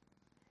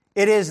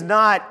 It is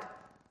not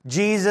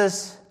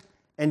Jesus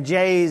and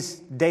Jay's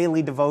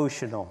daily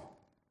devotional.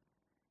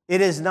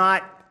 It is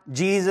not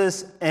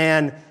Jesus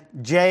and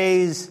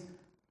Jay's,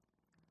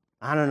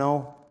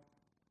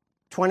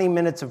 20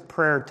 minutes of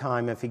prayer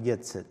time if he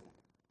gets it.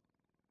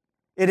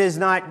 It is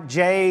not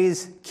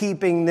Jay's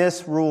keeping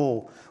this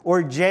rule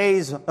or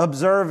Jay's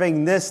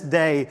observing this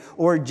day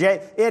or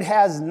Jay. It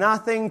has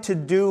nothing to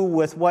do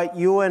with what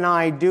you and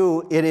I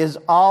do. It is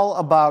all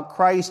about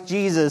Christ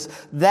Jesus.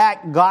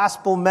 That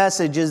gospel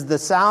message is the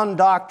sound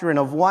doctrine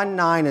of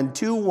 1:9 and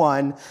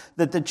 2:1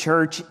 that the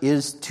church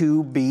is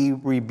to be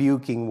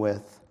rebuking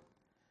with.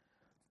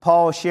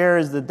 Paul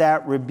shares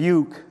that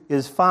rebuke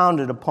is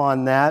founded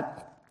upon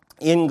that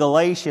in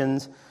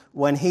Galatians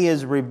when he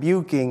is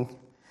rebuking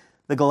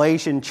the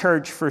Galatian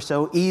church for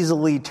so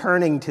easily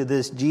turning to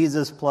this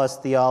Jesus plus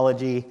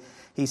theology.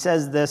 He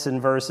says this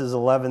in verses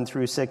 11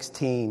 through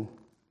 16.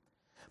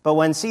 But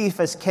when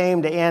Cephas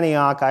came to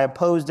Antioch, I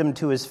opposed him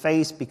to his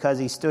face because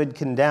he stood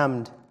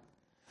condemned.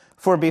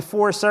 For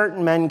before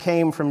certain men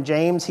came from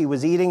James, he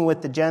was eating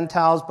with the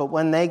Gentiles, but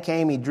when they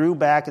came, he drew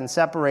back and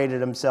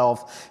separated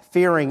himself,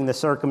 fearing the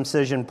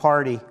circumcision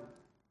party.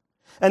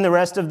 And the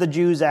rest of the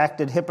Jews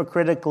acted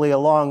hypocritically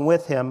along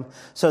with him,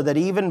 so that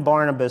even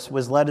Barnabas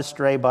was led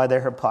astray by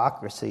their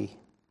hypocrisy.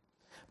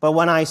 But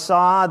when I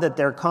saw that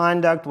their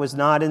conduct was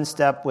not in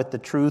step with the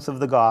truth of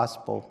the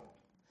gospel,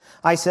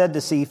 I said to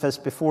Cephas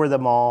before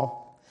them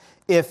all,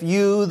 if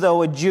you,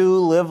 though a Jew,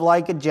 live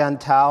like a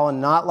Gentile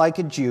and not like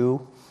a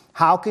Jew,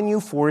 how can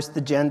you force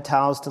the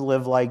Gentiles to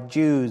live like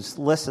Jews?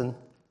 Listen.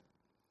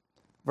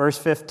 Verse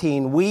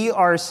 15, we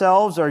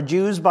ourselves are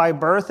Jews by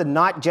birth and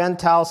not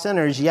Gentile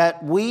sinners,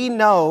 yet we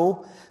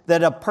know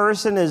that a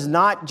person is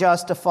not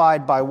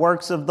justified by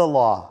works of the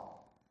law,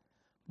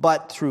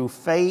 but through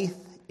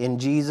faith in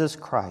Jesus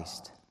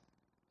Christ.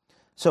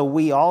 So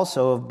we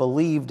also have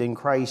believed in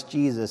Christ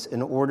Jesus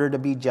in order to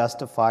be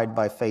justified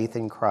by faith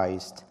in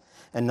Christ,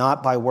 and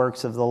not by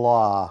works of the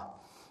law,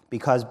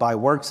 because by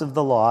works of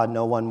the law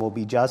no one will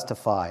be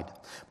justified.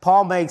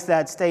 Paul makes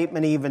that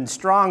statement even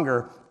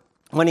stronger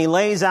when he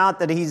lays out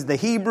that he's the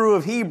Hebrew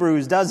of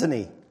Hebrews, doesn't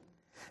he?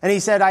 And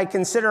he said, I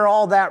consider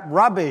all that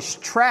rubbish,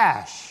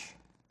 trash,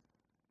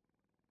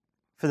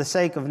 for the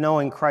sake of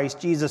knowing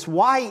Christ Jesus.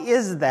 Why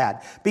is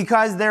that?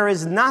 Because there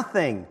is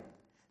nothing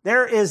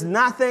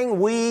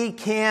we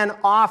can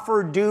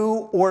offer,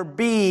 do, or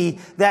be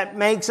that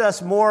makes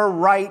us more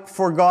right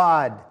for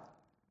God,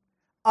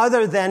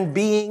 other than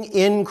being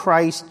in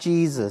Christ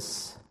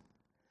Jesus.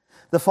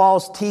 The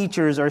false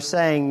teachers are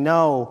saying,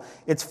 no,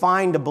 it's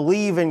fine to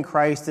believe in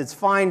Christ. It's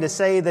fine to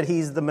say that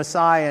He's the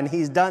Messiah and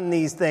He's done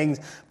these things,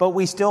 but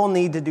we still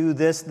need to do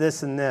this,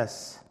 this, and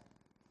this.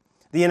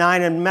 The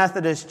United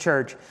Methodist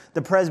Church,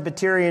 the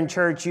Presbyterian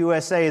Church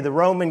USA, the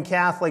Roman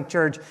Catholic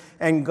Church,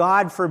 and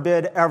God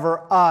forbid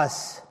ever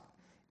us,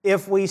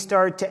 if we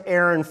start to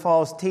err in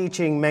false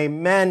teaching, may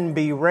men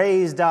be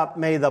raised up,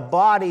 may the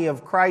body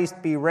of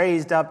Christ be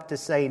raised up to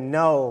say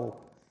no.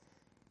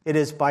 It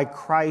is by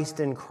Christ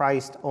and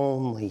Christ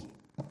only.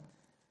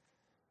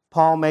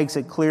 Paul makes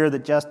it clear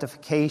that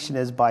justification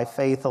is by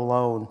faith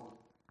alone.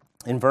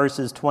 In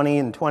verses 20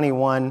 and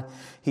 21,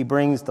 he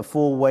brings the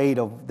full weight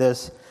of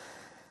this,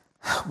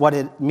 what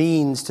it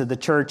means to the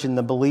church and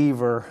the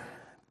believer.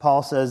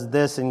 Paul says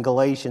this in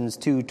Galatians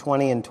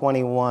 2:20 and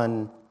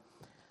 21.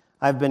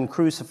 I've been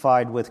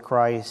crucified with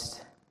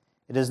Christ.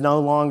 It is no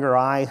longer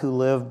I who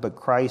live, but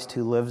Christ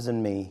who lives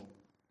in me.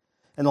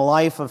 In the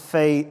life of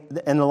faith,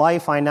 in the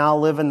life I now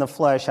live in the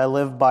flesh, I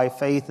live by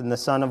faith in the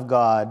Son of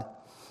God,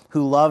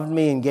 who loved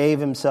me and gave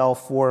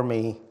Himself for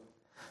me.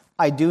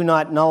 I do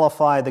not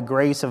nullify the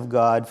grace of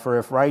God, for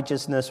if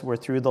righteousness were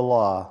through the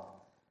law,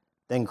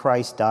 then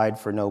Christ died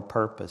for no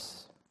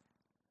purpose.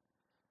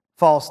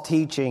 False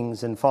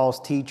teachings and false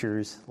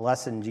teachers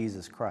lessen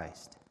Jesus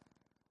Christ.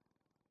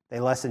 They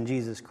lessen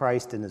Jesus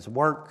Christ in His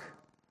work.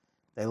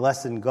 They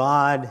lessen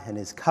God and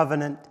His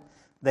covenant.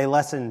 They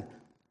lessen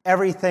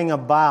everything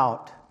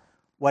about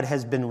what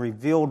has been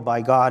revealed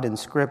by God in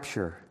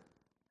Scripture.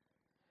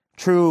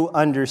 True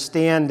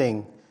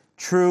understanding,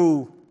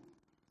 true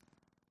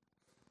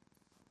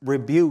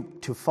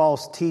rebuke to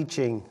false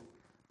teaching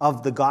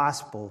of the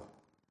gospel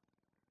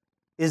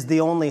is the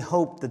only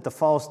hope that the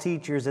false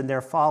teachers and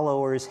their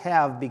followers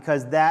have,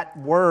 because that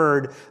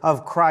word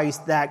of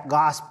Christ, that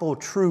gospel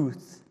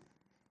truth,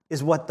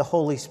 is what the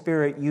Holy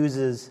Spirit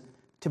uses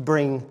to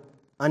bring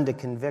unto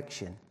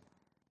conviction,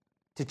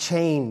 to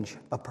change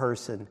a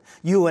person.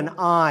 You and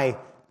I,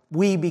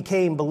 we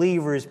became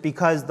believers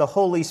because the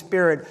Holy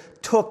Spirit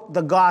took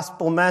the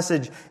gospel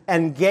message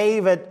and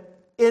gave it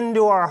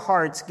into our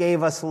hearts,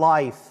 gave us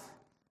life.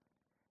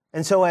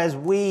 And so as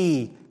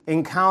we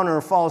encounter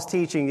false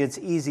teaching, it's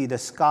easy to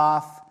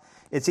scoff.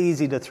 It's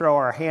easy to throw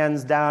our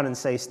hands down and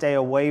say, stay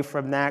away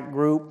from that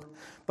group.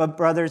 But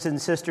brothers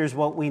and sisters,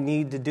 what we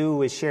need to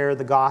do is share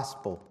the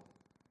gospel.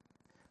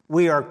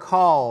 We are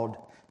called,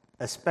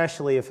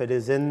 especially if it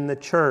is in the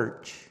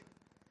church,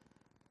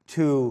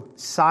 to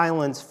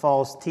silence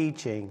false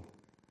teaching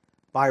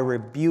by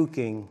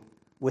rebuking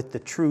with the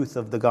truth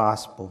of the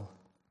gospel.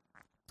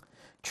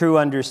 True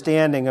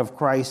understanding of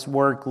Christ's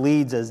work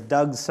leads, as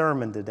Doug's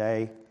sermon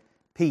today,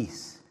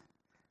 peace.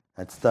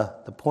 That's the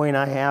point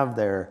I have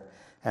there.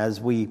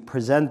 As we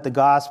present the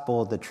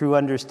gospel, the true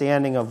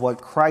understanding of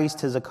what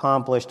Christ has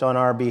accomplished on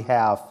our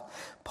behalf.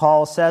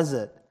 Paul says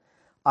it.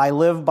 I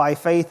live by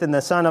faith in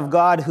the Son of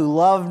God who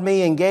loved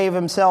me and gave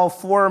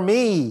Himself for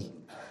me.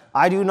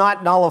 I do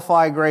not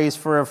nullify grace,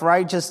 for if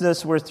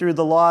righteousness were through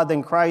the law,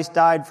 then Christ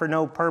died for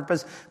no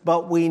purpose.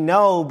 But we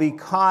know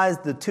because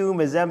the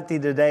tomb is empty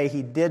today,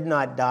 He did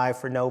not die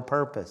for no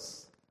purpose.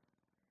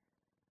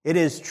 It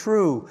is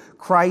true.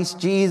 Christ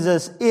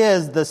Jesus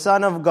is the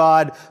Son of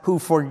God who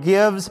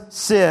forgives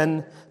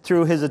sin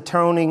through His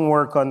atoning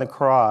work on the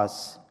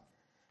cross.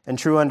 And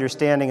true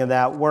understanding of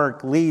that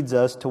work leads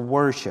us to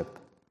worship.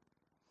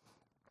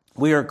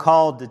 We are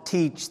called to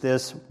teach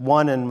this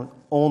one and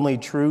only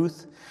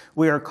truth.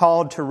 We are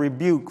called to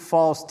rebuke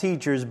false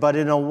teachers, but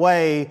in a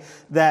way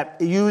that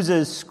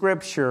uses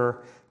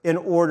Scripture in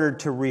order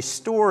to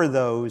restore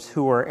those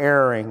who are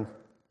erring.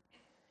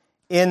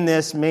 In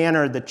this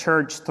manner, the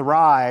church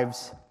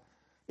thrives.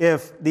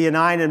 If the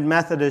United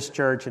Methodist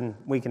Church, and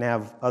we can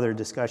have other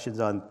discussions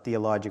on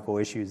theological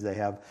issues they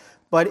have,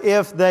 but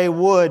if they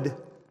would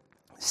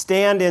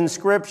stand in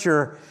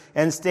Scripture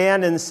and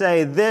stand and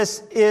say,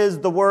 this is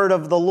the word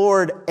of the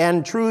Lord,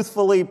 and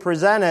truthfully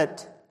present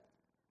it,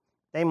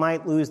 they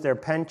might lose their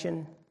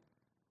pension,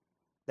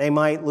 they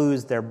might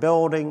lose their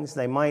buildings,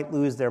 they might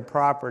lose their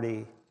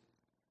property,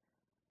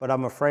 but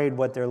I'm afraid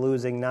what they're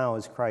losing now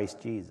is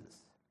Christ Jesus.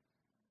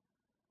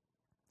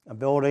 A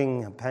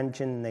building, a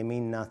pension, they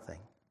mean nothing.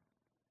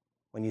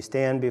 When you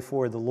stand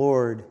before the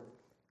Lord,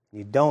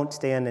 you don't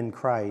stand in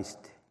Christ,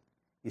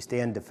 you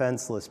stand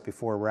defenseless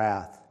before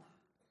wrath.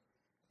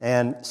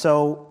 And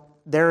so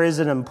there is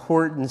an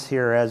importance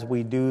here as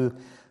we do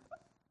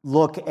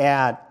look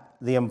at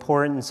the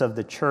importance of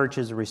the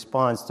church's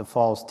response to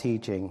false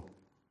teaching.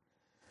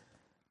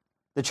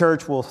 The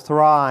church will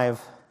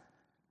thrive.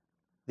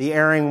 The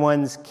erring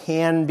ones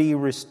can be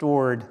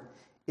restored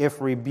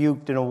if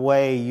rebuked in a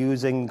way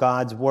using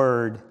God's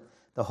word.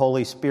 The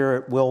Holy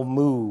Spirit will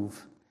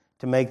move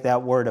to make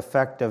that word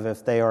effective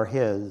if they are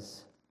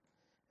His.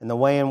 And the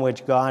way in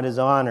which God is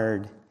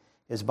honored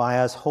is by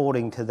us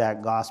holding to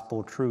that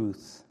gospel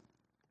truth.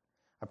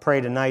 I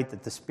pray tonight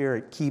that the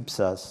Spirit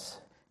keeps us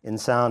in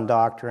sound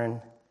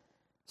doctrine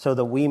so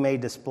that we may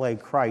display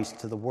Christ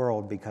to the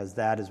world, because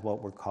that is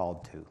what we're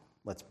called to.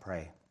 Let's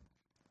pray.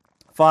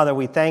 Father,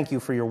 we thank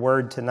You for Your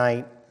word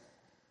tonight.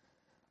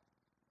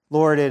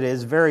 Lord, it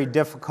is very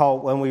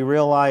difficult when we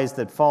realize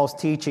that false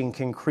teaching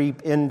can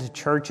creep into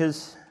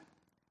churches.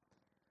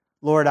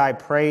 Lord, I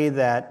pray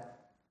that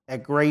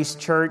at Grace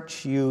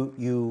Church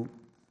you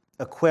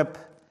equip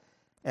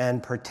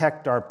and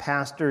protect our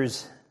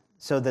pastors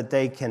so that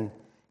they can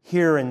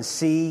hear and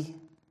see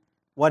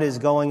what is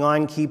going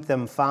on, keep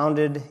them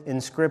founded in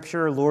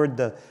Scripture. Lord,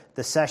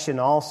 the session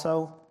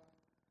also.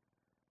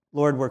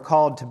 Lord, we're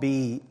called to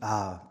be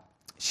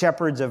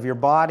shepherds of your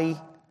body,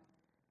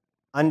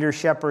 under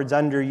shepherds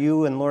under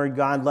you, and Lord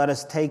God, let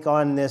us take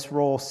on this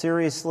role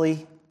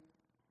seriously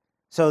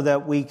so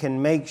that we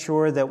can make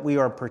sure that we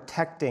are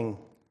protecting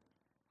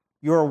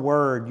your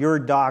word, your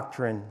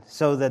doctrine,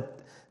 so that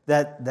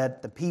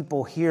the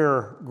people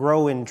here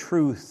grow in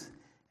truth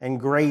and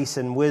grace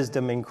and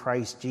wisdom in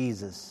Christ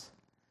Jesus.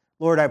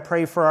 Lord, I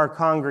pray for our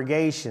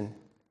congregation.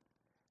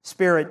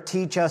 Spirit,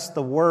 teach us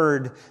the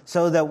word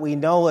so that we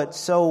know it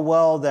so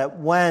well that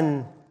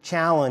when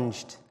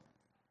challenged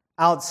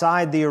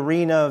outside the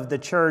arena of the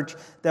church,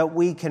 that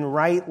we can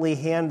rightly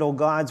handle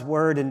God's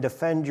word and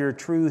defend your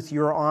truth,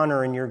 your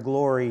honor, and your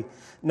glory,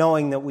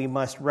 knowing that we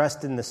must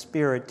rest in the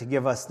Spirit to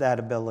give us that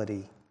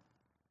ability.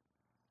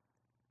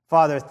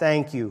 Father,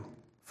 thank you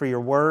for your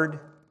word.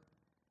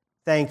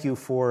 Thank you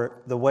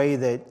for the way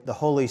that the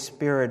Holy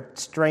Spirit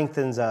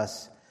strengthens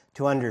us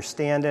to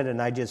understand it,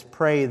 and I just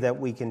pray that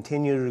we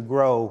continue to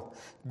grow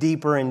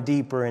deeper and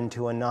deeper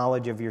into a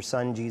knowledge of your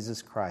Son,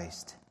 Jesus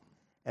Christ.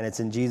 And it's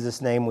in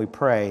Jesus' name we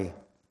pray.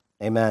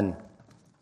 Amen.